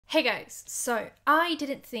Hey guys, so I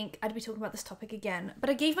didn't think I'd be talking about this topic again, but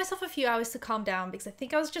I gave myself a few hours to calm down because I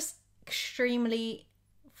think I was just extremely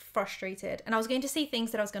frustrated and I was going to say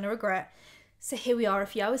things that I was going to regret. So here we are a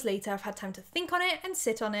few hours later. I've had time to think on it and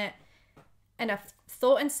sit on it, and I've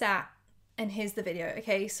thought and sat, and here's the video.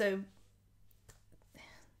 Okay, so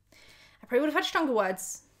I probably would have had stronger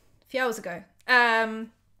words a few hours ago.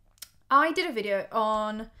 I did a video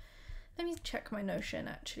on, let me check my Notion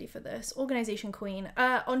actually for this, Organization Queen.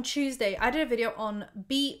 On Tuesday, I did a video on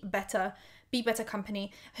Be Better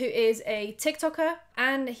Company, who is a TikToker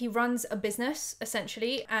and he runs a business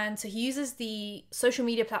essentially. And so he uses the social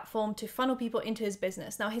media platform to funnel people into his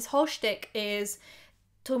business. Now his whole shtick is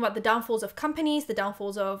talking about the downfalls of companies, the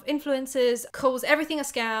downfalls of influencers, calls everything a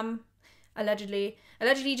scam, allegedly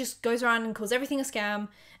just goes around and calls everything a scam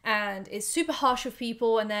and is super harsh with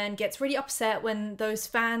people, and then gets really upset when those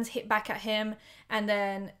fans hit back at him, and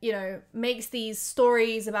then, you know, makes these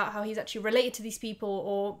stories about how he's actually related to these people,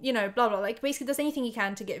 or, you know, blah blah, like basically does anything he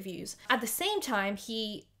can to get views. At the same time,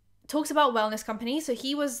 he talks about wellness companies. So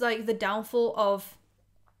he was like the downfall of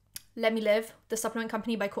Let Me Live, the supplement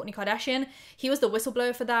company by Kourtney Kardashian. He was the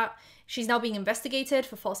whistleblower for that. She's now being investigated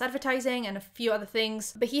for false advertising and a few other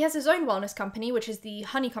things. But he has his own wellness company, which is the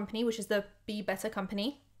Honey Company, which is the Be Better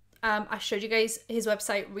Company. I showed you guys his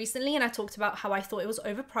website recently, and I talked about how I thought it was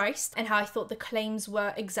overpriced and how I thought the claims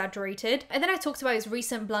were exaggerated. And then I talked about his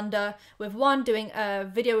recent blunder with doing a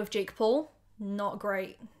video with Jake Paul. Not a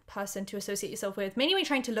great person to associate yourself with. Mainly when you're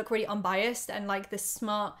trying to look really unbiased and like this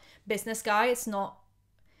smart business guy. It's not.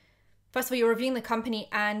 First of all, you're reviewing the company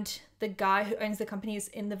and the guy who owns the company is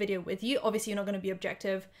in the video with you. Obviously, you're not going to be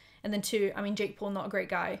objective. And then two, I mean, Jake Paul, not a great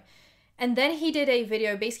guy. And then he did a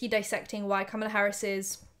video basically dissecting why Kamala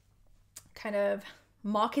Harris's kind of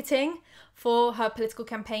marketing for her political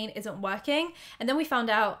campaign isn't working. And then we found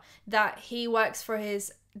out that he works for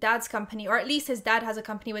his dad's company, or at least his dad has a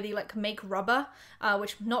company where they like make rubber,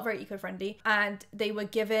 which not very eco-friendly. And they were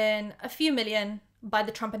given a few million by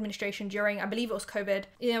the Trump administration during, I believe it was COVID,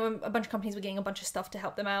 you know, when a bunch of companies were getting a bunch of stuff to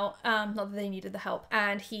help them out, not that they needed the help.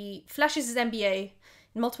 And he flashes his MBA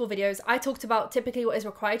in multiple videos. I talked about typically what is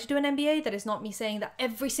required to do an MBA. That is not me saying that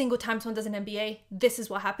every single time someone does an MBA, this is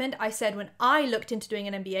what happened. I said when I looked into doing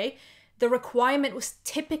an MBA, the requirement was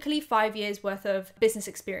typically 5 years worth of business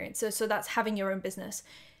experience. So that's having your own business.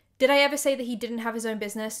 Did I ever say that he didn't have his own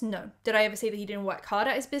business? No. Did I ever say that he didn't work hard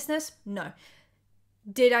at his business? No.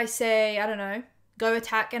 Did I say, I don't know, go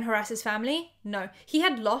attack and harass his family? No. He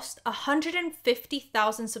had lost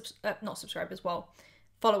 150,000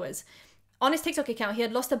 followers. On his TikTok account, he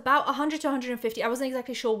had lost about 100 to 150. I wasn't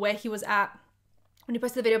exactly sure where he was at when he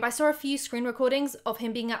posted the video, but I saw a few screen recordings of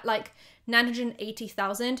him being at like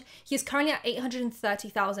 980,000. He is currently at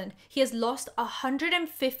 830,000. He has lost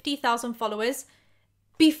 150,000 followers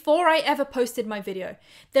before I ever posted my video.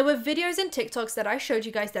 There were videos and TikToks that I showed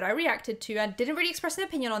you guys that I reacted to and didn't really express an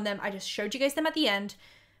opinion on them. I just showed you guys them at the end,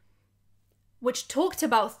 which talked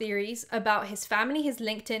about theories about his family, his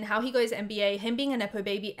LinkedIn, how he got his MBA, him being a Nepo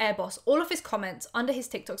baby, Airboss. All of his comments under his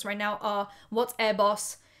TikToks right now are, what's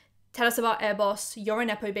Airboss? Tell us about Airboss. You're a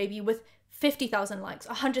Nepo baby, with 50,000 likes,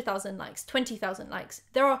 100,000 likes, 20,000 likes.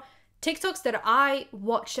 There are TikToks that I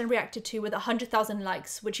watched and reacted to with 100,000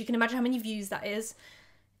 likes, which you can imagine how many views that is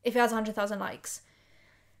if it has 100,000 likes.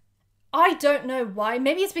 I don't know why.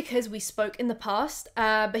 Maybe it's because we spoke in the past,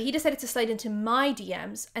 but he decided to slide into my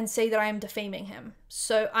DMs and say that I am defaming him.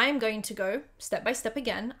 So I'm going to go step by step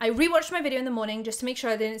again. I rewatched my video in the morning just to make sure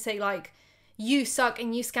I didn't say like, you suck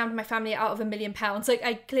and you scammed my family out of £1 million. Like,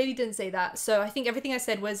 I clearly didn't say that. So I think everything I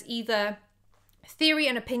said was either theory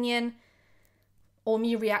and opinion, or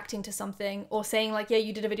me reacting to something, or saying like, yeah,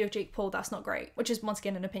 you did a video of Jake Paul, that's not great, which is once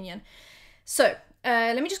again an opinion. So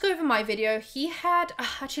let me just go over my video. He had,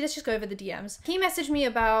 actually, let's just go over the DMs. He messaged me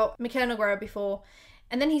about Michaela Nogueira before,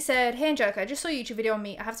 and then he said, hey Angelika, I just saw your YouTube video on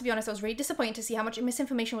me. I have to be honest, I was really disappointed to see how much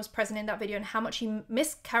misinformation was present in that video and how much he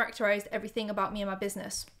mischaracterized everything about me and my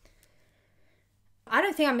business. I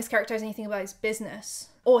don't think I mischaracterized anything about his business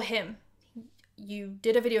or him. You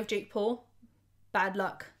did a video of Jake Paul, bad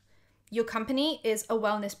luck. Your company is a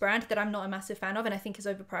wellness brand that I'm not a massive fan of and I think is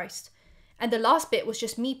overpriced. And the last bit was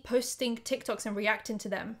just me posting TikToks and reacting to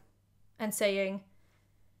them and saying,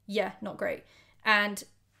 yeah, not great. And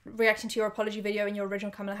reacting to your apology video and your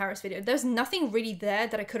original Kamala Harris video. There's nothing really there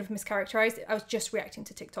that I could have mischaracterized. I was just reacting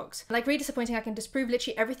to TikToks. Like, really disappointing. I can disprove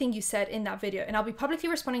literally everything you said in that video. And I'll be publicly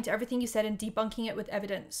responding to everything you said and debunking it with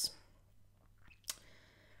evidence.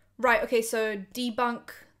 Right, okay, so debunk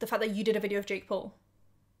the fact that you did a video of Jake Paul.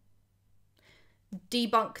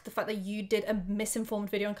 Debunk the fact that you did a misinformed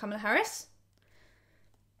video on Kamala Harris.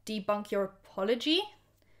 Debunk your apology.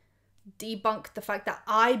 debunk the fact that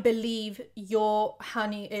I believe your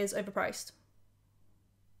honey is overpriced.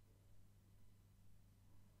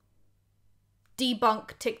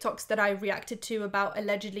 Debunk TikToks that I reacted to about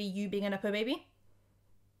allegedly you being a Nepo baby.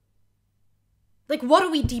 Like, what are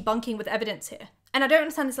we debunking with evidence here? And I don't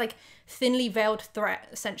understand this like thinly veiled threat,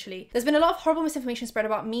 essentially. There's been a lot of horrible misinformation spread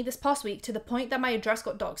about me this past week to the point that my address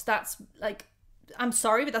got doxxed. That's like, I'm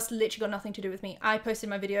sorry, but that's literally got nothing to do with me. I posted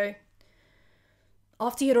my video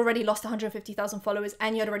after you had already lost 150,000 followers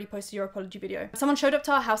and you had already posted your apology video. Someone showed up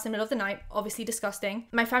to our house in the middle of the night, obviously disgusting.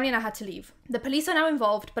 My family and I had to leave. The police are now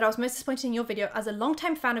involved, but I was most disappointed in your video as a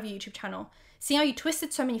longtime fan of your YouTube channel. Seeing how you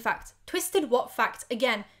twisted so many facts. Twisted what fact?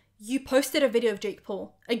 Again, you posted a video of Jake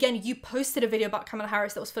Paul. Again, you posted a video about Kamala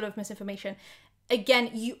Harris that was full of misinformation. Again,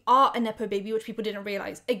 you are a Nepo baby, which people didn't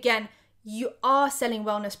realize. Again, you are selling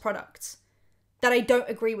wellness products that I don't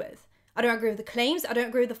agree with. I don't agree with the claims, I don't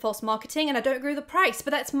agree with the false marketing, and I don't agree with the price,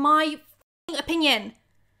 but that's my opinion.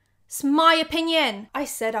 It's my opinion. I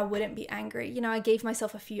said I wouldn't be angry. You know, I gave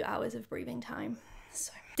myself a few hours of breathing time.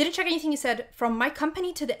 So, didn't check anything you said from my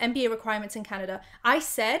company to the MBA requirements in Canada. I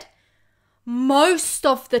said most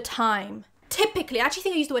of the time, typically, I actually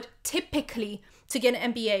think I used the word typically, to get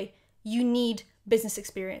an MBA, you need business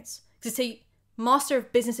experience. Because it's a Master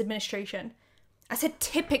of Business Administration. I said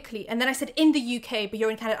typically, and then I said in the UK, but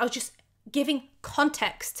you're in Canada. I was just giving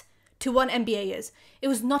context to what an MBA is. It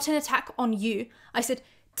was not an attack on you. I said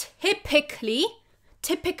typically,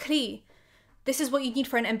 this is what you need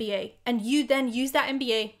for an MBA. And you then use that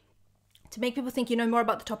MBA to make people think you know more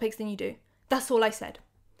about the topics than you do. That's all I said.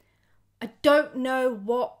 I don't know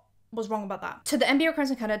what was wrong about that. To the MBA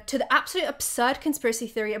requirements in Canada, to the absolute absurd conspiracy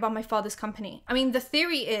theory about my father's company. I mean, the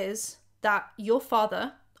theory is that your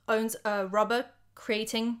father owns a rubber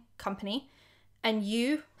creating company and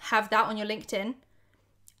you have that on your LinkedIn,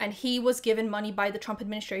 and he was given money by the Trump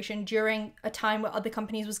administration during a time where other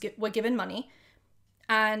companies were given money.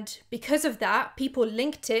 And because of that, people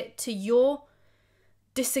linked it to your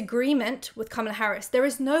disagreement with Kamala Harris. There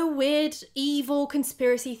is no weird, evil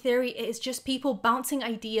conspiracy theory. It is just people bouncing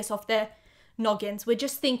ideas off their noggins. We're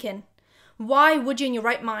just thinking, why would you in your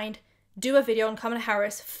right mind do a video on Kamala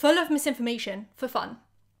Harris full of misinformation for fun?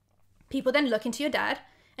 People then look into your dad,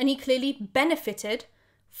 and he clearly benefited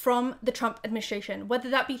from the Trump administration. Whether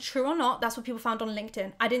that be true or not, that's what people found on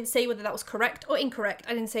LinkedIn. I didn't say whether that was correct or incorrect.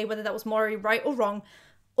 I didn't say whether that was morally right or wrong.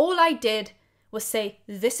 All I did was say,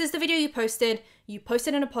 this is the video you posted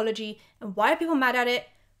an apology, and why are people mad at it?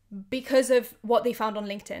 Because of what they found on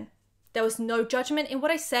LinkedIn. There was no judgment in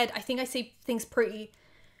what I said. I think I say things pretty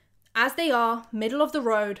as they are, middle of the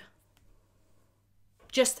road.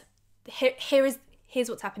 Just here's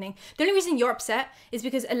what's happening. The only reason you're upset is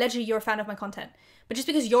because allegedly you're a fan of my content. But just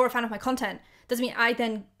because you're a fan of my content doesn't mean I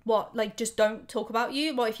then, just don't talk about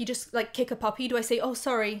you? Well, if you just kick a puppy, do I say, oh,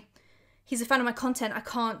 sorry, he's a fan of my content, I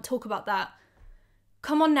can't talk about that?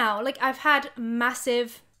 Come on now. I've had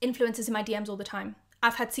massive influencers in my DMs all the time.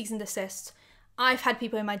 I've had cease and desist. I've had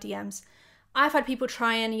people in my DMs. I've had people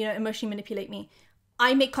try and, emotionally manipulate me.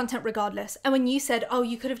 I make content regardless. And when you said, oh,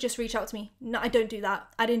 you could have just reached out to me. No, I don't do that.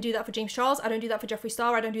 I didn't do that for James Charles. I don't do that for Jeffree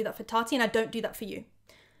Star. I don't do that for Tati. And I don't do that for you.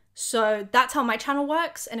 So that's how my channel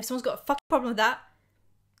works. And if someone's got a fucking problem with that,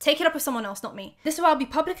 take it up with someone else, not me. This is why I'll be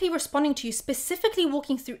publicly responding to you, specifically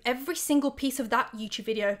walking through every single piece of that YouTube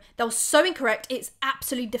video that was so incorrect, it's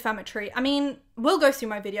absolutely defamatory. I mean, we'll go through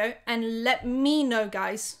my video and let me know,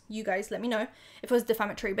 guys. You guys, let me know if it was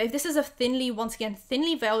defamatory. But if this is a thinly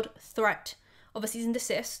veiled threat of a cease and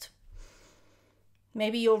desist,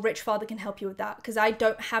 maybe your rich father can help you with that, because I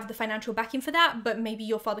don't have the financial backing for that, but maybe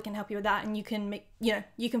your father can help you with that, and you can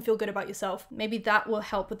you can feel good about yourself. Maybe that will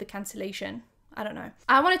help with the cancellation. I don't know.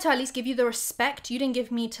 I wanted to at least give you the respect you didn't give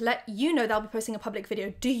me to let you know that I'll be posting a public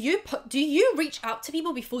video. Do you reach out to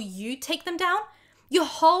people before you take them down? Your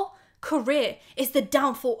whole career is the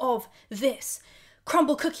downfall of this.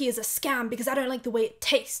 Crumble cookie is a scam because I don't like the way it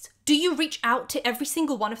tastes. Do you reach out to every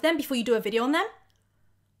single one of them before you do a video on them?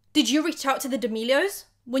 Did you reach out to the D'Amelios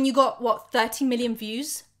when you got, 30 million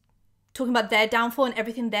views talking about their downfall and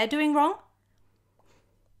everything they're doing wrong?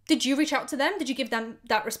 Did you reach out to them? Did you give them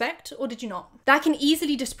that respect, or did you not? That can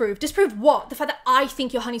easily disprove. Disprove what? The fact that I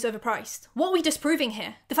think your honey's overpriced. What are we disproving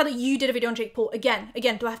here? The fact that you did a video on Jake Paul. Again,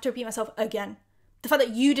 do I have to repeat myself again? The fact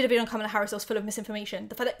that you did a video on Kamala Harris that was full of misinformation.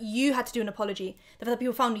 The fact that you had to do an apology. The fact that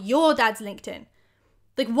people found your dad's LinkedIn.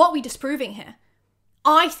 What are we disproving here?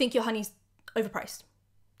 I think your honey's overpriced.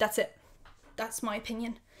 That's it. That's my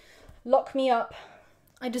opinion. Lock me up.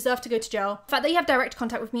 I deserve to go to jail. The fact that you have direct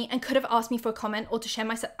contact with me and could have asked me for a comment or to share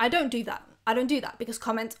my... I don't do that. I don't do that because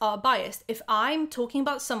comments are biased. If I'm talking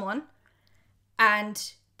about someone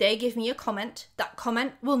and they give me a comment, that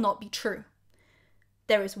comment will not be true.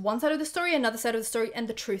 There is one side of the story, another side of the story, and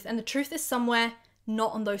the truth. And the truth is somewhere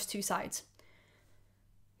not on those two sides.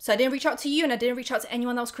 So I didn't reach out to you and I didn't reach out to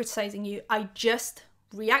anyone that was criticizing you. I just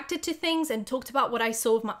reacted to things and talked about what I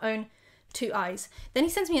saw with my own two eyes. Then he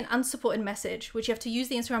sends me an unsupported message, which you have to use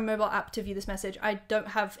the Instagram mobile app to view this message. I don't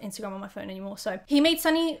have Instagram on my phone anymore. So he made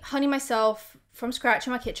Sunny honey myself from scratch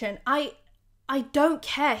in my kitchen. I don't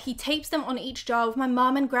care. He tapes them on each jar with my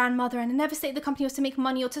mom and grandmother, and I never stated the company was to make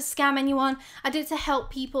money or to scam anyone. I did it to help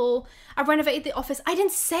people. I renovated the office. I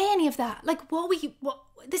didn't say any of that. Like, what?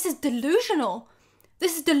 This is delusional.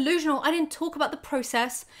 This is delusional. I didn't talk about the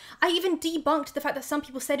process. I even debunked the fact that some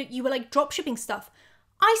people said you were like drop shipping stuff.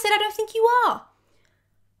 I said, I don't think you are.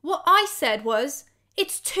 What I said was,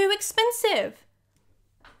 it's too expensive.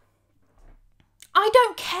 I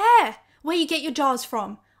don't care where you get your jars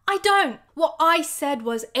from. I don't. What I said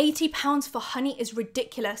was £80 for honey is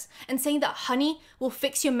ridiculous. And saying that honey will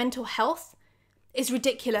fix your mental health is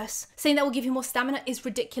ridiculous. Saying that will give you more stamina is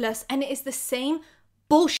ridiculous. And it is the same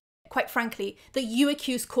bullshit, quite frankly, that you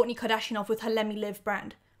accused Kourtney Kardashian of with her Let Me Live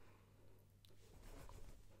brand.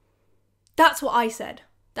 That's what I said.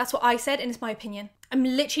 That's what I said, and it's my opinion. I'm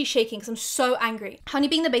literally shaking because I'm so angry. Honey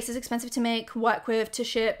being the base is expensive to make, work with, to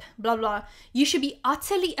ship, blah, blah. You should be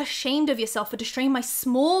utterly ashamed of yourself for destroying my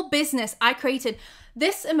small business I created.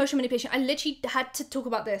 This emotional manipulation, I literally had to talk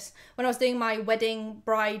about this when I was doing my wedding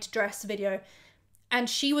bride dress video. And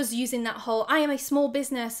she was using that whole, I am a small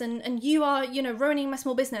business and you are, ruining my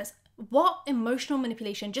small business. What emotional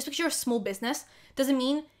manipulation? Just because you're a small business doesn't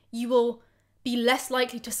mean you will be less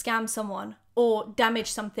likely to scam someone or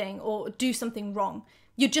damage something or do something wrong.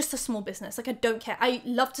 You're just a small business. Like, I don't care. I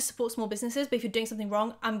love to support small businesses, but if you're doing something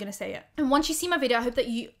wrong, I'm going to say it. And once you see my video, I hope that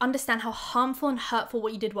you understand how harmful and hurtful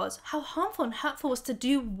what you did was. How harmful and hurtful was to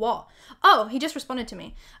do what? Oh, he just responded to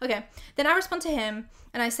me. Okay. Then I respond to him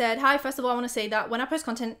and I said, hi, first of all, I want to say that when I post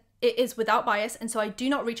content, it is without bias, and so I do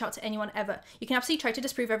not reach out to anyone ever. You can absolutely try to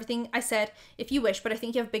disprove everything I said if you wish, but I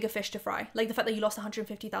think you have bigger fish to fry. Like the fact that you lost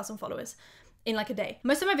 150,000 followers in like a day.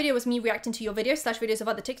 Most of my video was me reacting to your videos / videos of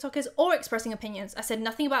other TikTokers or expressing opinions. I said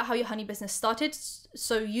nothing about how your honey business started,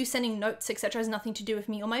 so you sending notes, etc. has nothing to do with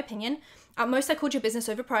me or my opinion. At most, I called your business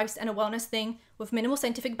overpriced and a wellness thing with minimal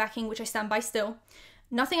scientific backing, which I stand by still.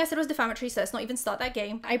 Nothing I said was defamatory, so let's not even start that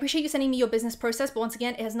game. I appreciate you sending me your business process, but once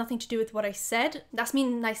again, it has nothing to do with what I said. That's me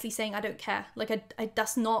nicely saying I don't care. Like,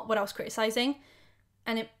 that's not what I was criticizing,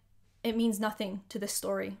 and it means nothing to this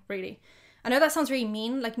story, really. I know that sounds really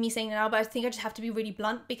mean, like me saying it now, but I think I just have to be really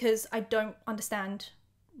blunt because I don't understand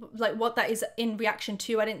like what that is in reaction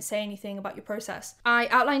to. I didn't say anything about your process. I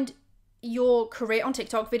outlined your career on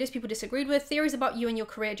TikTok, videos people disagreed with, theories about you and your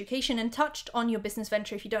career education, and touched on your business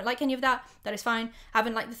venture. If you don't like any of that, that is fine. I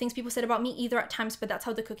haven't liked the things people said about me either at times, but that's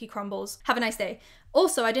how the cookie crumbles. Have a nice day.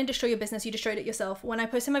 Also, I didn't destroy your business, you destroyed it yourself. When I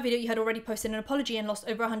posted my video, you had already posted an apology and lost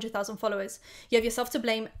over 100,000 followers. You have yourself to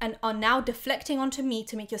blame and are now deflecting onto me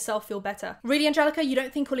to make yourself feel better. Really, Angelika, you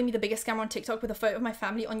don't think calling me the biggest scammer on TikTok with a photo of my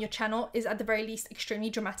family on your channel is at the very least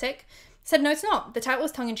extremely dramatic? Said, no, it's not. The title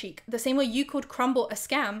was tongue-in-cheek. The same way you called crumble a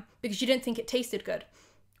scam because you didn't think it tasted good.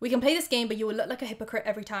 We can play this game, but you will look like a hypocrite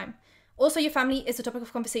every time. Also, your family is the topic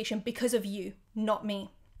of conversation because of you, not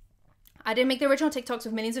me. I didn't make the original TikToks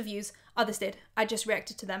with millions of views. Others did. I just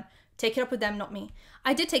reacted to them. Take it up with them, not me.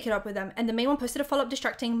 I did take it up with them, and the main one posted a follow-up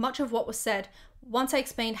distracting much of what was said once I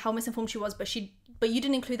explained how misinformed she was, but you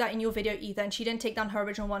didn't include that in your video either, and she didn't take down her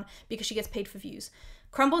original one because she gets paid for views.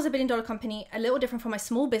 Crumble is a $1 billion company, a little different from my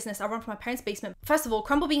small business I run from my parents' basement. First of all,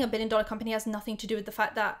 Crumble being a $1 billion company has nothing to do with the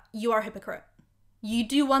fact that you are a hypocrite. You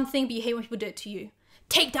do one thing, but you hate when people do it to you.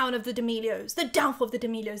 Takedown of the D'Amelios, the downfall of the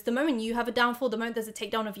D'Amelios. The moment you have a downfall, the moment there's a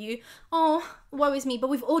takedown of you, oh, woe is me. But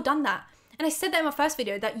we've all done that. And I said that in my first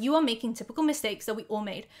video, that you are making typical mistakes that we all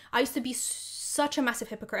made. I used to be such a massive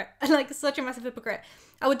hypocrite, like such a massive hypocrite.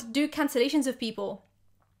 I would do cancellations of people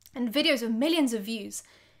and videos with millions of views,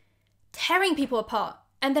 tearing people apart.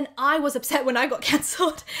 And then I was upset when I got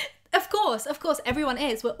cancelled. Of course, everyone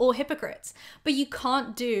is. We're all hypocrites. But you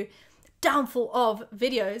can't do downfall of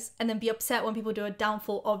videos and then be upset when people do a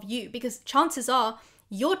downfall of you, because chances are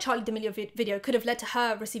your Charli D'Amelio video could have led to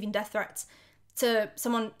her receiving death threats, to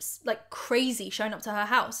someone like crazy showing up to her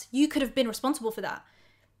house. You could have been responsible for that.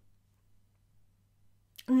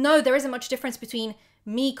 No, there isn't much difference between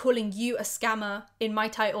me calling you a scammer in my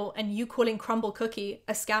title and you calling Crumble Cookie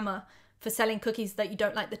a scammer for selling cookies that you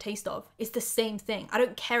don't like the taste of. It's the same thing. I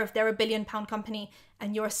don't care if they're a £1 billion company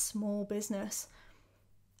and you're a small business.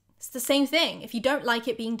 It's the same thing. If you don't like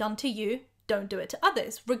it being done to you, don't do it to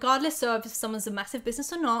others. Regardless of if someone's a massive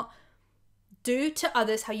business or not, Do to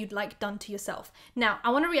others how you'd like done to yourself. Now,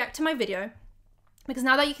 I want to react to my video because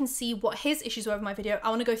now that you can see what his issues were with my video, I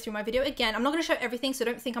want to go through my video again. I'm not going to show everything, so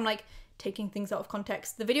don't think I'm like taking things out of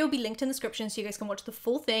context. The video will be linked in the description so you guys can watch the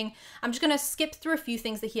full thing. I'm just going to skip through a few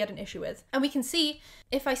things that he had an issue with. And we can see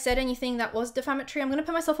if I said anything that was defamatory, I'm going to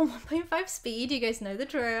put myself on 1.5 speed. You guys know the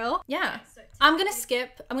drill. Yeah. I'm going to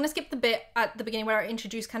skip the bit at the beginning where I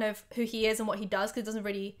introduce kind of who he is and what he does because it doesn't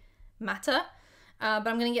really matter. But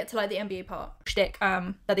I'm going to get to like the NBA part shtick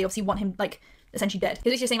that they obviously want him like essentially dead.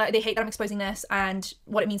 He's just saying like they hate that I'm exposing this and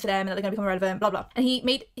what it means for them and that they're gonna become irrelevant, blah blah. And he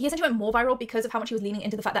essentially went more viral because of how much he was leaning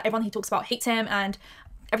into the fact that everyone he talks about hates him and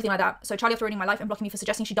everything like that. So Charlie after ruining my life and blocking me for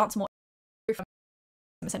suggesting she dance more,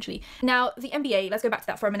 essentially. Now the MBA, let's go back to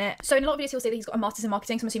that for a minute. So in a lot of videos he'll say that he's got a master's in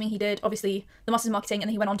marketing, so I'm assuming he did obviously the master's in marketing and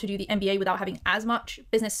then he went on to do the MBA without having as much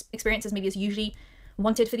business experience as maybe is usually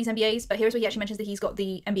wanted for these MBAs. But here's where he actually mentions that he's got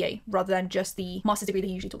the MBA rather than just the master's degree that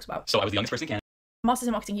he usually talks about. So I was the youngest person in Canada. Masters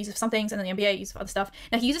in marketing uses for some things and then the MBA uses for other stuff.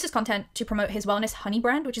 Now he uses his content to promote his wellness honey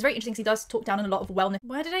brand, which is very interesting because he does talk down on a lot of wellness.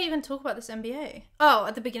 Where did I even talk about this MBA? Oh,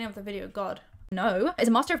 at the beginning of the video, God. No, it's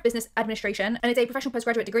a Master of Business Administration and it's a professional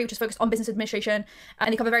postgraduate degree which is focused on business administration,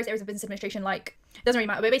 and they cover various areas of business administration, like it doesn't really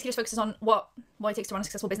matter, but it basically just focuses on what it takes to run a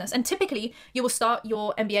successful business. And typically you will start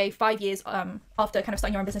your MBA 5 years after kind of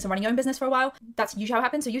starting your own business and running your own business for a while. That's usually how it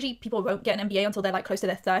happens. So usually people won't get an MBA until they're like close to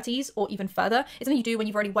their 30s or even further. It's something you do when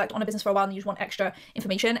you've already worked on a business for a while and you just want extra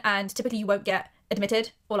information, and typically you won't get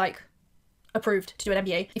admitted or like approved to do an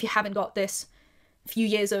MBA if you haven't got this few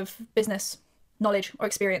years of business knowledge or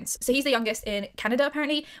experience. So he's the youngest in Canada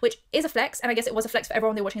apparently, which is a flex, and I guess it was a flex for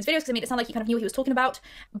everyone they were watching his videos because it made it sound like he kind of knew what he was talking about,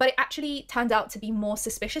 but it actually turned out to be more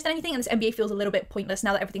suspicious than anything, and this MBA feels a little bit pointless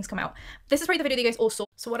now that everything's come out. This is probably the video that you guys all saw.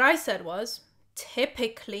 So what I said was,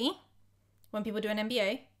 typically when people do an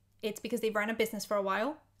MBA, it's because they ran a business for a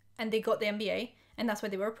while and they got the MBA and that's why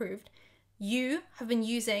they were approved. You have been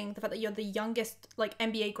using the fact that you're the youngest like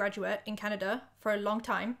MBA graduate in Canada for a long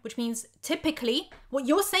time, which means typically what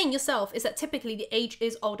you're saying yourself is that typically the age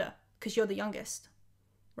is older because you're the youngest,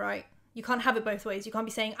 right? You can't have it both ways. You can't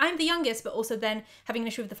be saying I'm the youngest, but also then having an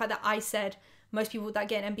issue with the fact that I said most people that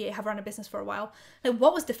get an MBA have run a business for a while. Like,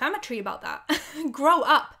 what was defamatory about that? Grow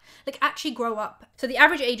up. Like, actually grow up. So the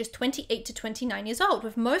average age is 28 to 29 years old,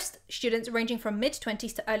 with most students ranging from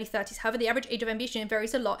mid-20s to early 30s. However, the average age of MBA student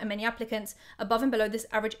varies a lot, and many applicants above and below this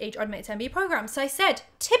average age are admitted to MBA programs. So I said,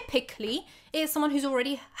 typically, it is someone who's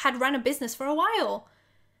already had run a business for a while.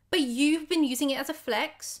 But you've been using it as a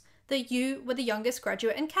flex that you were the youngest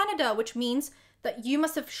graduate in Canada, which means that you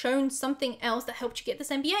must have shown something else that helped you get this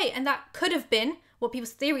MBA. And that could have been, what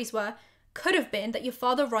people's theories were, could have been that your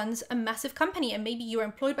father runs a massive company and maybe you were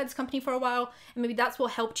employed by this company for a while and maybe that's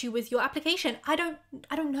what helped you with your application. I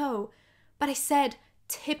don't know. But I said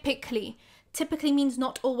typically. Typically means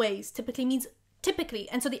not always. Typically means typically.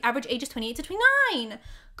 And so the average age is 28 to 29.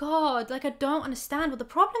 God, like I don't understand what the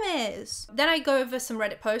problem is. Then I go over some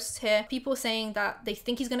Reddit posts here. People saying that they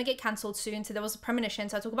think he's going to get cancelled soon. So there was a premonition.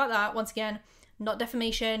 So I talk about that once again. Not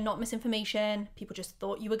defamation, not misinformation. People just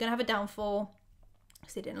thought you were going to have a downfall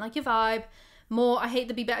because they didn't like your vibe. More, I hate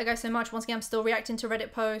the Be Better guy so much. Once again, I'm still reacting to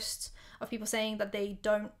Reddit posts of people saying that they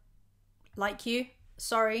don't like you.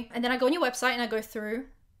 Sorry. And then I go on your website and I go through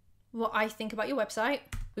what I think about your website.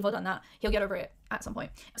 We've all done that. He'll get over it at some point.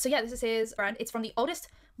 So yeah, this is his brand. It's from the oldest,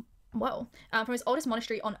 from his oldest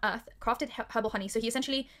monastery on earth, crafted herbal honey. So he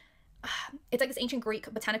essentially, it's like this ancient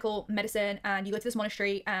Greek botanical medicine, and you go to this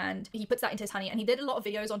monastery and he puts that into his honey, and he did a lot of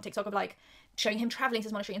videos on TikTok of like showing him traveling to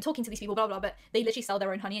his monastery and talking to these people, blah blah, but they literally sell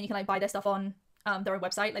their own honey and you can like buy their stuff on their own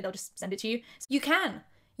website, like they'll just send it to you. So you can.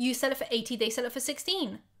 You sell it for 80, they sell it for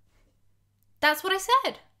 16. That's what I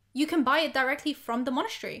said. You can buy it directly from the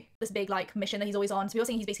monastery. This big like mission that he's always on. So people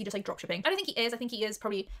saying he's basically just like drop shipping. I don't think he is. I think he is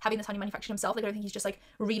probably having this honey manufactured himself. Like I don't think he's just like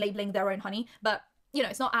relabeling their own honey, but you know,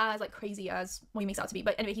 it's not as like crazy as what he makes out to be.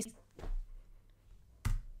 But anyway, he's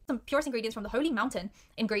some purest ingredients from the holy mountain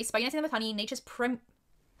in Greece by uniting them with honey,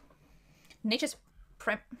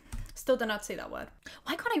 still don't know how to say that word.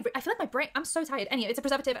 Why can't I feel like my brain, I'm so tired. Anyway, it's a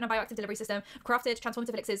preservative and a bioactive delivery system, crafted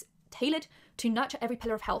transformative elixirs tailored to nurture every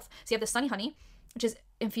pillar of health. So you have the sunny honey, which is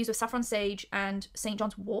infused with saffron sage and St.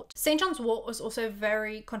 John's wort. St. John's wort was also a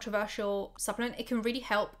very controversial supplement. It can really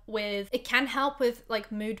help with,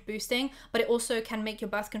 like mood boosting, but it also can make your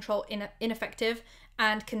birth control ineffective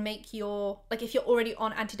and can make your, like if you're already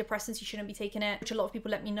on antidepressants, you shouldn't be taking it, which a lot of people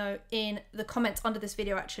let me know in the comments under this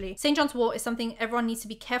video actually. St. John's wort is something everyone needs to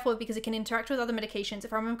be careful with because it can interact with other medications.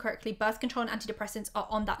 If I remember correctly, birth control and antidepressants are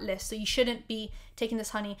on that list. So you shouldn't be taking this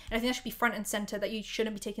honey. And I think that should be front and center that you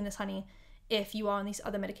shouldn't be taking this honey if you are on these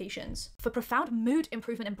other medications. For profound mood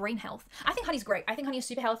improvement and brain health, I think honey's great. I think honey is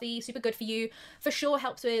super healthy, super good for you. For sure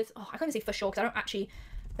helps with, I can't even say for sure because I don't actually,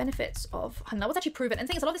 benefits of honey. What's actually proven? And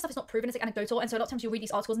the thing is, a lot of this stuff is not proven, it's like anecdotal. And so a lot of times you read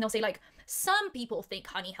these articles and they'll say like, some people think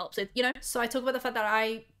honey helps with, you know? So I talk about the fact that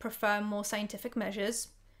I prefer more scientific measures,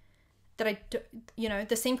 that I do, you know,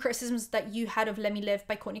 the same criticisms that you had of Let Me Live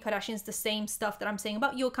by Kourtney Kardashian is the same stuff that I'm saying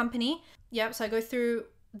about your company. Yeah, so I go through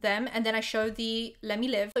them and then I show the Let Me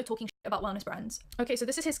Live, so talking shit about wellness brands. Okay, so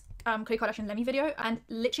this is his Kourtney Kardashian Let Me video, and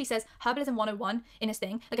literally says herbalism 101 in his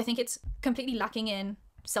thing. Like, I think it's completely lacking in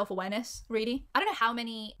self-awareness, really. I don't know how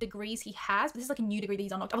many degrees he has, but this is like a new degree that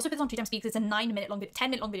he's unlocked. I've also put this on 2 times speed because it's a 9-minute long video,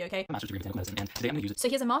 10-minute long video, okay? Master's degree in botanical medicine, and today I'm going to use it. So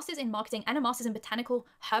he has a master's in marketing and a master's in botanical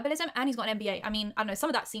herbalism, and he's got an MBA. I mean, I don't know, some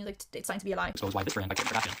of that seems like it's starting to be a lie. Expose why this brand by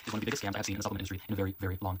Kourtney Kardashian is one of the biggest scams I have seen in the supplement industry in a very,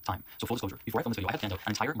 very long time. So full disclosure, before I filmed this video, I had planned out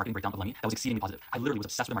an entire marketing breakdown of Let Me that was exceedingly positive. I literally was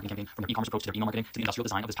obsessed with their marketing campaign, from their e-commerce approach to their email marketing to the industrial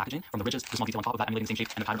design of this packaging, from the ridges to the small detail on top of that emulating the same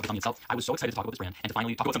shape and the pattern of the tummy itself. I was so excited to talk about this brand and to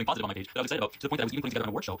finally talk about something positive on my page that I was excited about, to the point that I was even putting together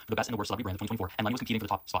an award show for the best and the worst celebrity brand of 2024, and Let Me was competing for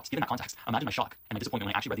the top spots. Given that context, imagine my shock and my disappointment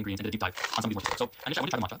when I actually read the ingredients and did a deep dive on some of these more people. So I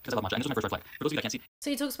want to try the matcha because I love matcha, and this was my first red flag. For those of you that can't see. So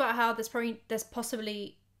he talks about how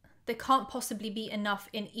there can't possibly be enough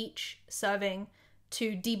in each serving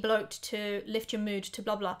to de-bloat, to lift your mood, to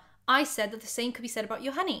blah blah. I said that the same could be said about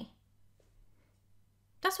your honey.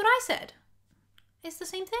 That's what I said. It's the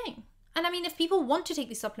same thing. And I mean, if people want to take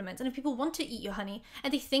these supplements and if people want to eat your honey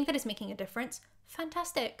and they think that it's making a difference,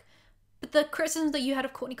 fantastic. But the criticisms that you had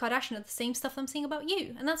of Kourtney Kardashian are the same stuff I'm saying about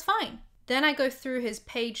you, and that's fine. Then I go through his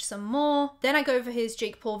page some more. Then I go over his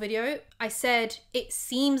Jake Paul video. I said it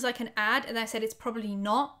seems like an ad, and I said it's probably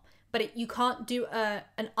not, but you can't do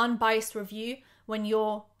an unbiased review when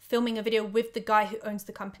you're filming a video with the guy who owns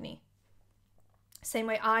the company. Same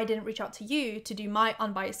way I didn't reach out to you to do my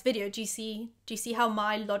unbiased video. Do you see how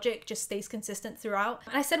my logic just stays consistent throughout?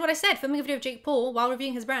 And I said what I said, filming a video of Jake Paul while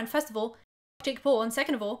reviewing his brand. First of all, Jake Paul, and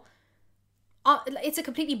second of all, it's a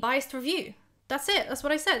completely biased review. That's it. That's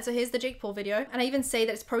what I said. So here's the Jake Paul video. And I even say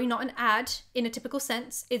that it's probably not an ad in a typical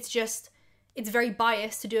sense. It's just, it's very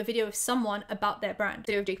biased to do a video with someone about their brand.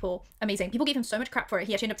 Video of Jake Paul, amazing. People gave him so much crap for it.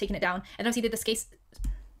 He actually ended up taking it down. And obviously he did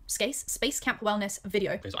the Space Camp Wellness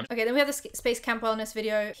video. Okay, then we have the Space Camp Wellness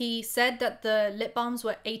video. He said that the lip balms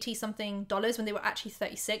were $80 something when they were actually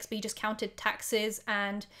 36, but he just counted taxes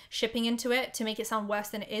and shipping into it to make it sound worse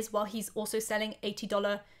than it is, while he's also selling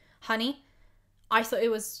 $80 honey. I thought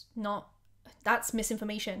it was not, that's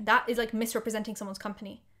misinformation. That is like misrepresenting someone's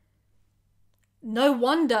company. No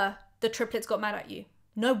wonder the triplets got mad at you.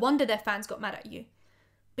 No wonder their fans got mad at you.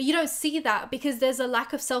 But you don't see that because there's a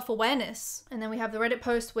lack of self-awareness. And then we have the Reddit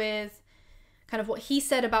post with kind of what he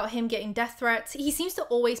said about him getting death threats. He seems to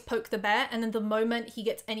always poke the bear, and then the moment he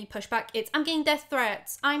gets any pushback, it's, I'm getting death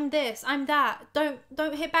threats, I'm this, I'm that,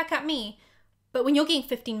 don't hit back at me. But when you're getting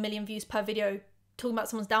 15 million views per video talking about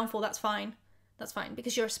someone's downfall, that's fine. That's fine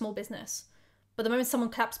because you're a small business. But the moment someone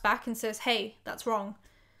claps back and says, hey, that's wrong,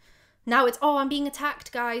 now it's, oh, I'm being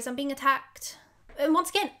attacked, guys, I'm being attacked. And once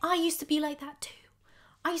again, I used to be like that too.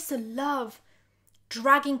 I used to love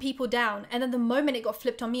dragging people down. And then the moment it got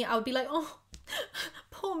flipped on me, I would be like, oh,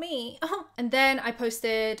 poor me. Oh. And then I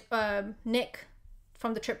posted Nick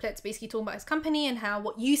from the triplets basically talking about his company and how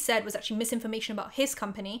what you said was actually misinformation about his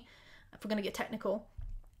company, if we're going to get technical.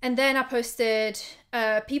 And then I posted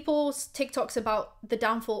people's TikToks about the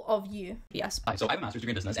downfall of you. Yes. Hi, so I have a master's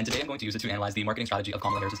degree in business, and today I'm going to use it to analyze the marketing strategy of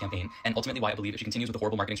Kamala Harris's campaign, and ultimately why I believe if she continues with the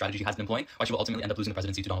horrible marketing strategy she has been employing, why she will ultimately end up losing the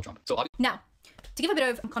presidency to Donald Trump. So now, to give a bit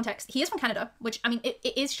of context, he is from Canada, which, I mean, it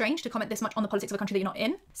is strange to comment this much on the politics of a country that you're not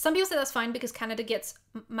in. Some people say that's fine because Canada gets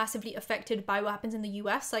massively affected by what happens in the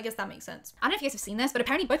US, so I guess that makes sense. I don't know if you guys have seen this, but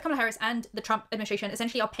apparently both Kamala Harris and the Trump administration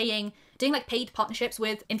essentially are doing like paid partnerships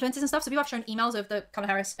with influencers and stuff. So people have shown emails of the Kamala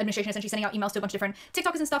Harris administration essentially sending out emails to a bunch of different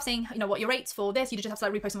TikTokers and stuff saying, you know, what your rates for this, you just have to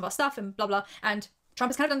like repost some of our stuff and blah, blah. And Trump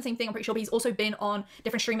has kind of done the same thing, I'm pretty sure, but he's also been on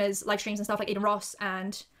different streamers, live streams and stuff like Aiden Ross,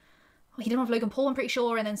 and he did one with Logan Paul, I'm pretty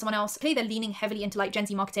sure, and then someone else. Clearly they're leaning heavily into like Gen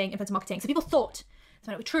Z marketing, influencer marketing. So people thought, it's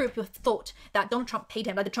not true, people thought that Donald Trump paid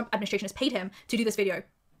him, like the Trump administration has paid him to do this video,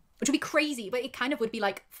 which would be crazy, but it kind of would be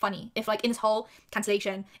like funny if like in this whole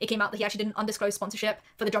cancellation, it came out that he actually did an undisclosed sponsorship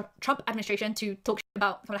for the Trump administration to talk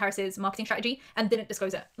about Kamala Harris's marketing strategy and didn't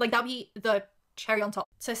disclose it. Like that would be the cherry on top.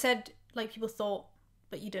 So I said, like, people thought,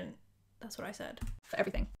 but you didn't. That's what I said for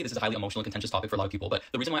everything. This is a highly emotional and contentious topic for a lot of people, but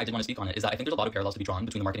the reason why I did want to speak on it is that I think there's a lot of parallels to be drawn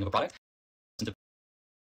between the marketing of a product and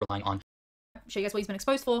relying on. Show you guys what he's been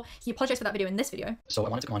exposed for. He apologized for that video in this video. So I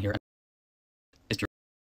wanted to come on here and is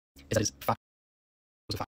that his fact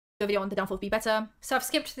was a fact. video on the downfall of Be Better. So I've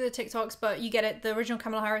skipped through the TikToks, but you get it. The original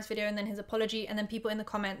Kamala Harris video and then his apology, and then people in the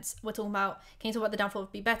comments were talking about, can you talk about the downfall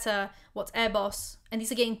of Be Better? What's Airboss? And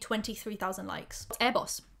these are getting 23,000 likes. What's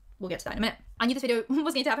Airboss? We'll get to that in a minute. I knew this video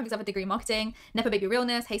was going to happen because I have a degree in marketing. Nepo baby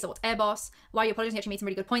realness. Hey, so what's Airboss? Why are you apologizing? He actually made some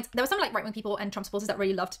really good points. There were some like right-wing people and Trump supporters that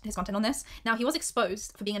really loved his content on this. Now he was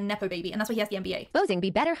exposed for being a Nepo baby, and that's why he has the MBA. Exposing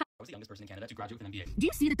Be Better. I was the youngest person in Canada to graduate with an MBA. Do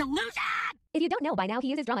you see the delusion? If you don't know by now, he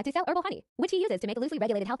uses drama to sell herbal honey, which he uses to make loosely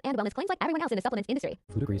regulated health and wellness claims like everyone else in the supplements industry.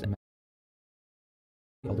 Food degrees and the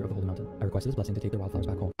elder of the Holy Mountain. I requested his blessing to take their wildflowers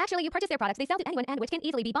back home. Actually, you purchase their products they sell to anyone and which can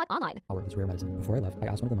easily be bought online. Power is rare medicine. Before I left, I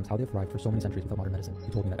asked one of the monks how they have thrived for so many centuries without modern medicine.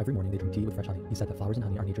 He told me that every morning they drink tea with fresh honey. He said that flowers and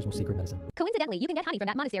honey are nature's most secret medicine. Coincidentally, you can get honey from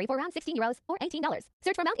that monastery for around 16 euros or $18.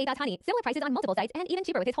 Search for Mount Athos honey, similar prices on multiple sites and even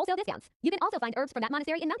cheaper with his wholesale discounts. You can also find herbs from that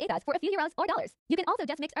monastery in Mount Athos for a few euros or dollars. You can also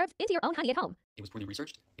just mix herbs into your own honey at home. It was poorly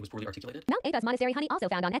researched. It was poorly articulated. Mount Athos monastery honey also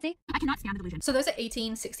found on Etsy. I cannot stand the delusion. So those are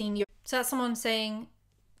 18, 16 years. So that's someone saying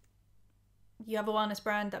you have a wellness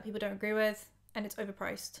brand that people don't agree with and it's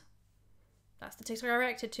overpriced. That's the TikTok I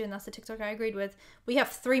reacted to, and that's the TikTok I agreed with. We have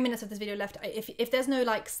 3 minutes of this video left. If there's no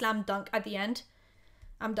like slam dunk at the end,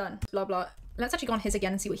 I'm done. Blah, blah. Let's actually go on his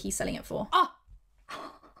again and see what he's selling it for. Oh,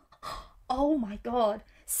 oh my God.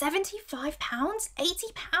 75 pounds, 80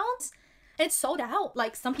 pounds. And it's sold out.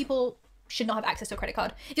 Like some people should not have access to a credit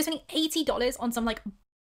card. If you're spending $80 on some like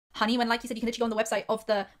honey, when like you said, you can literally go on the website of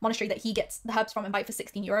the monastery that he gets the herbs from and buy it for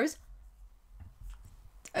 16 euros.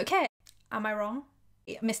 Okay. Am I wrong?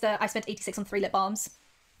 Mr. I spent 86 on 3 lip balms.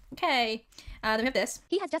 Okay. Then we have this.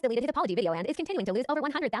 He has just deleted his apology video and is continuing to lose over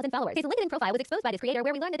 100,000 followers. His LinkedIn profile was exposed by this creator,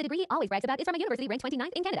 where we learned that the degree he always brags about is from a university ranked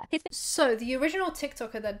 29th in Canada. So the original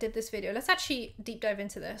TikToker that did this video, let's actually deep dive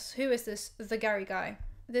into this. Who is this? The Gary guy.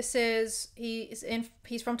 This is, he's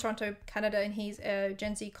from Toronto, Canada, and he's a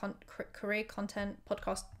Gen Z career content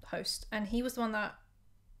podcast host. And he was the one that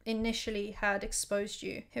initially had exposed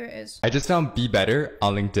you. Here it is. I just found Be Better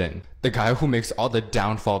on LinkedIn, the guy who makes all the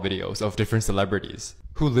downfall videos of different celebrities,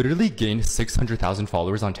 who literally gained 600,000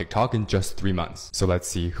 followers on TikTok in just 3 months. So let's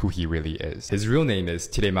see who he really is. His real name is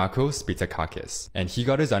Tidemakos Spitsakakis, and he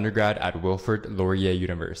got his undergrad at Wilfrid Laurier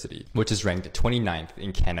University, which is ranked 29th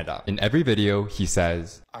in Canada. In every video, he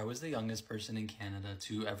says, I was the youngest person in Canada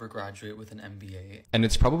to ever graduate with an MBA. And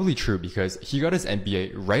it's probably true because he got his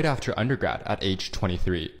MBA right after undergrad at age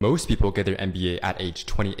 23. Most people get their MBA at age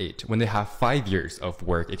 28 when they have 5 years of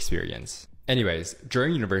work experience. Anyways,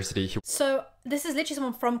 during university, So this is literally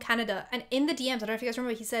someone from Canada, and in the DMs, I don't know if you guys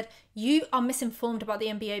remember, he said, you are misinformed about the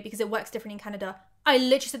MBA because it works different in Canada. I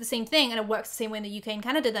literally said the same thing, and it works the same way in the UK and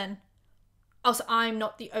Canada then. Also, I'm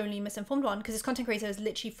not the only misinformed one, because this content creator is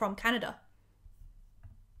literally from Canada.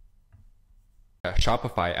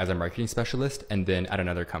 Shopify as a marketing specialist and then at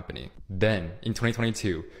another company. Then, in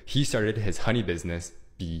 2022, he started his honey business,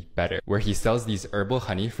 Be Better, where he sells these herbal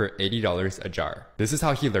honey for $80 a jar. This is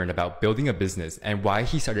how he learned about building a business and why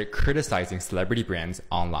he started criticizing celebrity brands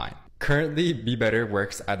online. Currently, Be Better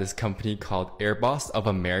works at this company called Airboss of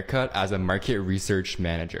America as a market research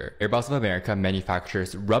manager. Airboss of America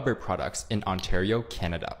manufactures rubber products in Ontario,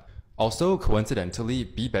 Canada. Also, coincidentally,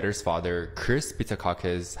 Be Better's father, Chris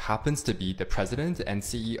Bitsakakis, happens to be the president and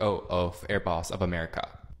CEO of Airboss of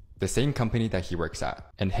America, the same company that he works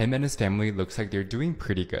at, and him and his family looks like they're doing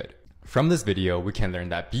pretty good. From this video, we can learn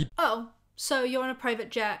that Oh, so you're on a private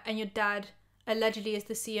jet and your dad allegedly is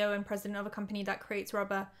the CEO and president of a company that creates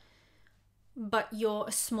rubber, but you're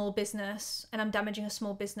a small business and I'm damaging a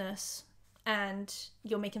small business and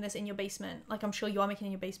you're making this in your basement. Like, I'm sure you are making it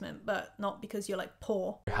in your basement, but not because you're like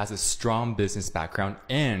poor. has a strong business background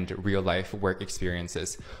and real life work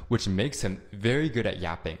experiences, which makes him very good at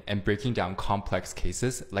yapping and breaking down complex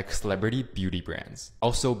cases like celebrity beauty brands.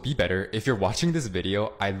 Also, Be Better, if you're watching this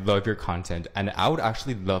video, I love your content and I would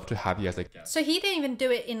actually love to have you as a guest. So he didn't even do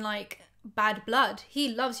it in like bad blood. He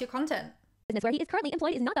loves your content. Business where he is currently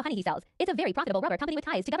employed is not the honey he sells. It's a very profitable rubber company with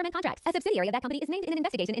ties to government contracts. A subsidiary of that company is named in an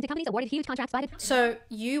investigation into companies awarded huge contracts by the... So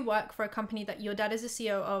you work for a company that your dad is the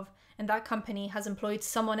CEO of, and that company has employed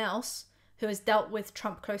someone else who has dealt with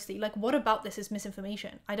Trump closely. Like, what about this is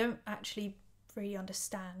misinformation? I don't actually really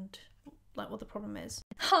understand like what the problem is.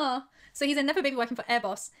 Huh. So he's a nepo baby working for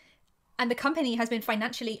Airboss, and the company has been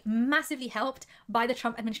financially massively helped by the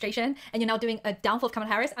Trump administration, and you're now doing a downfall of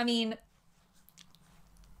Kamala Harris. I mean,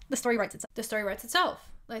 the story writes itself. The story writes itself.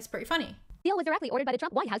 Like, it's pretty funny. Deal was directly ordered by the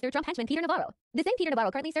Trump White House through Trump henchman Peter Navarro. The same Peter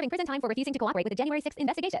Navarro currently serving prison time for refusing to cooperate with the January 6th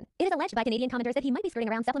investigation. It is alleged by Canadian commenters that he might be skirting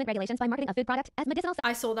around supplement regulations by marketing a food product as medicinal.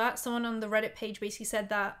 I saw that. Someone on the Reddit page basically said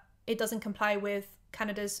that it doesn't comply with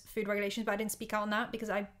Canada's food regulations, but I didn't speak out on that because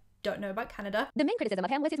I don't know about Canada. The main criticism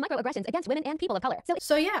of him was his microaggressions against women and people of color.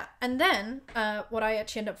 So yeah, and then what I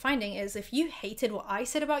actually end up finding is if you hated what I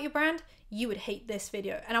said about your brand, you would hate this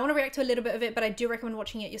video. And I want to react to a little bit of it, but I do recommend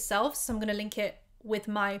watching it yourself. So I'm going to link it with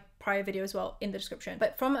my prior video as well in the description.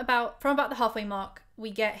 But from about the halfway mark,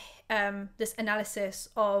 we get this analysis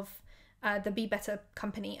of the Be Better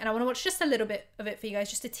company, and I want to watch just a little bit of it for you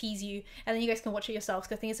guys just to tease you, and then you guys can watch it yourselves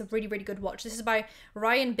because I think it's a really, really good watch. This is by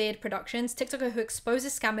Ryan Beard Productions. TikToker who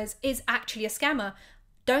exposes scammers is actually a scammer.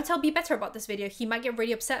 Don't tell Be Better about this video. He might get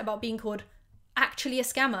really upset about being called actually a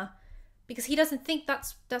scammer because he doesn't think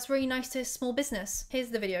that's really nice to his small business.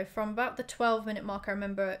 Here's the video from about the 12-minute mark. I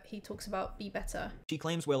remember he talks about Be Better. She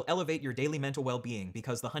claims will elevate your daily mental well-being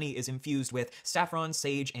because the honey is infused with saffron,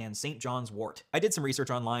 sage, and St. John's wort. I did some research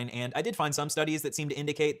online and I did find some studies that seem to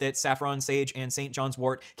indicate that saffron, sage, and St. John's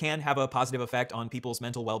wort can have a positive effect on people's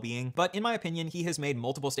mental well-being. But in my opinion, he has made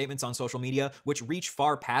multiple statements on social media which reach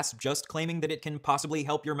far past just claiming that it can possibly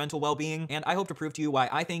help your mental well-being, and I hope to prove to you why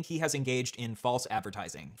I think he has engaged in false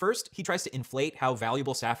advertising. First, he tries to inflate how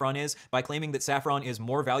valuable saffron is by claiming that saffron is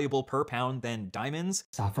more valuable per pound than diamonds.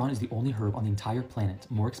 Saffron is the only herb on the entire planet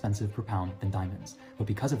more expensive per pound than diamonds. But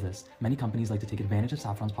because of this, many companies like to take advantage of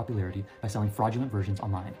saffron's popularity by selling fraudulent versions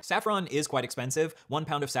online. Saffron is quite expensive. 1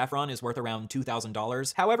 pound of saffron is worth around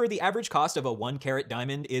 $2,000. However, the average cost of a 1 carat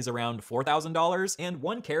diamond is around $4,000, and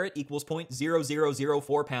 1 carat equals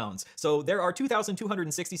 0.0004 pounds. So there are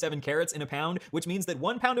 2,267 carats in a pound, which means that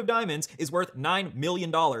 1 pound of diamonds is worth $9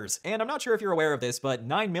 million. And I'm not sure if you're aware of this, but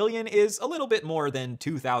 9 million is a little bit more than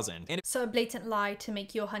 2,000. And So a blatant lie to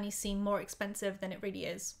make your honey seem more expensive than it really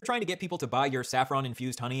is. trying to get people to buy your saffron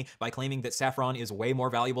infused honey by claiming that saffron is way more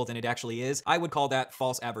valuable than it actually is, I would call that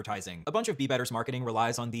false advertising. A bunch of Be Better's marketing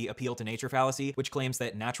relies on the appeal to nature fallacy, which claims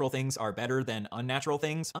that natural things are better than unnatural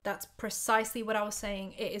things. That's precisely what I was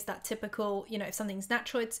saying. It is that typical, you know, if something's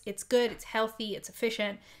natural, it's good, it's healthy, it's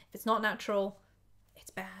efficient. If it's not natural, it's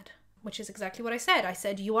bad. Which is exactly what I said. I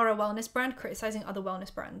said, you are a wellness brand criticizing other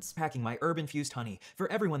wellness brands. Packing my herb-infused honey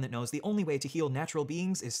for everyone that knows the only way to heal natural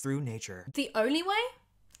beings is through nature. The only way?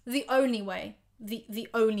 The only way. The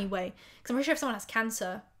only way. Because I'm pretty sure if someone has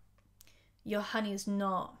cancer, your honey is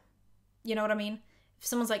not. You know what I mean? If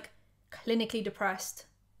someone's like clinically depressed,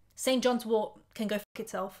 St. John's wort can go f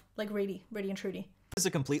itself. Like really, really and truly. This is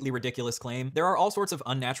a completely ridiculous claim. There are all sorts of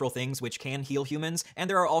unnatural things which can heal humans, and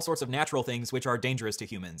there are all sorts of natural things which are dangerous to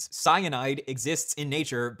humans. Cyanide exists in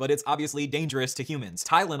nature, but it's obviously dangerous to humans.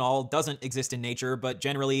 Tylenol doesn't exist in nature, but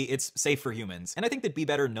generally it's safe for humans. And I think that Be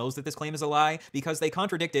Better knows that this claim is a lie because they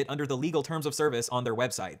contradict it under the legal terms of service on their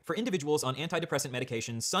website. For individuals on antidepressant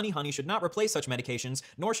medications, Sunny Honey should not replace such medications,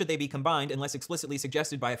 nor should they be combined unless explicitly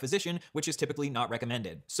suggested by a physician, which is typically not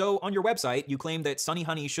recommended. So on your website, you claim that Sunny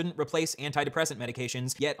Honey shouldn't replace antidepressant medications,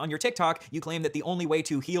 yet on your TikTok, you claim that the only way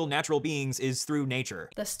to heal natural beings is through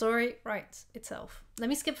nature. The story writes itself. Let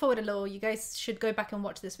me skip forward a little. You guys should go back and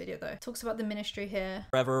watch this video though. It talks about the ministry here.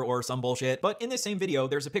 Forever or some bullshit. But in this same video,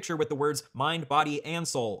 there's a picture with the words mind, body, and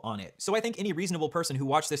soul on it. So I think any reasonable person who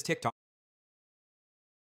watched this TikTok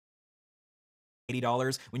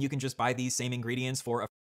 $80 when you can just buy these same ingredients for a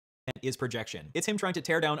is projection. It's him trying to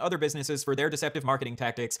tear down other businesses for their deceptive marketing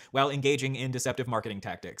tactics while engaging in deceptive marketing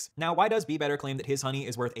tactics. Now, why does Be Better claim that his honey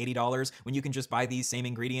is worth $80 when you can just buy these same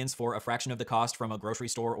ingredients for a fraction of the cost from a grocery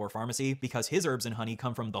store or pharmacy? Because his herbs and honey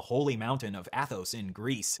come from the holy mountain of Athos in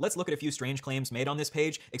Greece. Let's look at a few strange claims made on this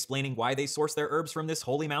page explaining why they source their herbs from this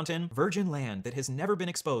holy mountain. Virgin land that has never been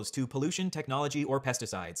exposed to pollution, technology, or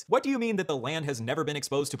pesticides. What do you mean that the land has never been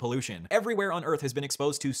exposed to pollution? Everywhere on Earth has been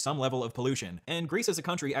exposed to some level of pollution, and Greece as a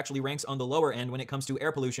country actually ranks on the lower end when it comes to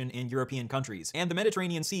air pollution in European countries. And the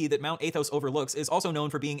Mediterranean Sea that Mount Athos overlooks is also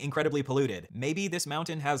known for being incredibly polluted. Maybe this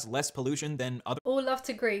mountain has less pollution than other All love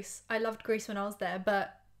to Greece. I loved Greece when I was there,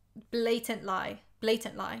 but blatant lie.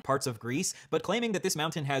 Blatant lie. Parts of Greece, but claiming that this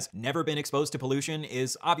mountain has never been exposed to pollution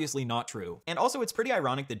is obviously not true. And also, it's pretty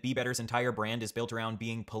ironic that Be Better's entire brand is built around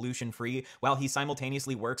being pollution-free while he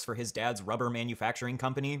simultaneously works for his dad's rubber manufacturing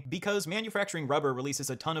company, because manufacturing rubber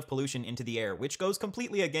releases a ton of pollution into the air, which goes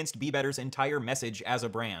completely against Be Better's entire message as a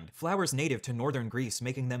brand. Flowers native to northern Greece,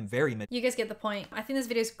 making them very You guys get the point. I think this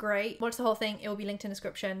video is great. Watch the whole thing. It will be linked in the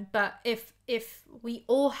description. But if we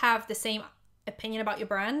all have the same opinion about your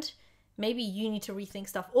brand, maybe you need to rethink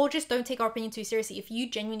stuff, or just don't take our opinion too seriously. If you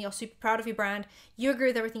genuinely are super proud of your brand, you agree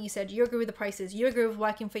with everything you said, you agree with the prices, you agree with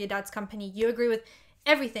working for your dad's company, you agree with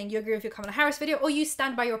everything, you agree with your Kamala Harris video, or you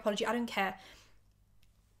stand by your apology, I don't care.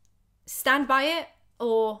 Stand by it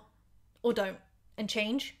or don't, and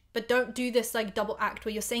change. But don't do this like double act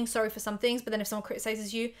where you're saying sorry for some things, but then if someone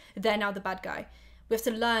criticizes you, they're now the bad guy. We have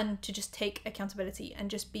to learn to just take accountability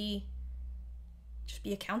and just just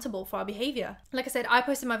be accountable for our behavior. Like I said, I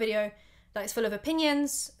posted my video that is full of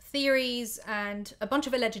opinions, theories, and a bunch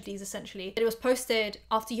of allegedlys, essentially. It was posted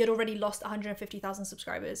after you had already lost 150,000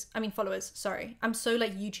 followers, sorry. I'm so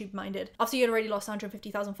like YouTube minded. After you had already lost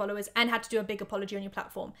 150,000 followers and had to do a big apology on your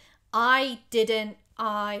platform. I didn't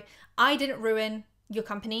ruin your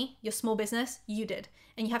company, your small business, you did.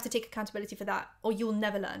 And you have to take accountability for that or you'll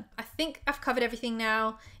never learn. I think I've covered everything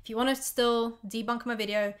now. If you want to still debunk my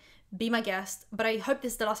video, be my guest, but I hope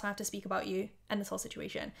this is the last time I have to speak about you and this whole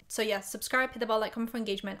situation. So yeah, subscribe, hit the bell, like, comment for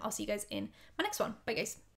engagement. I'll see you guys in my next one. Bye guys.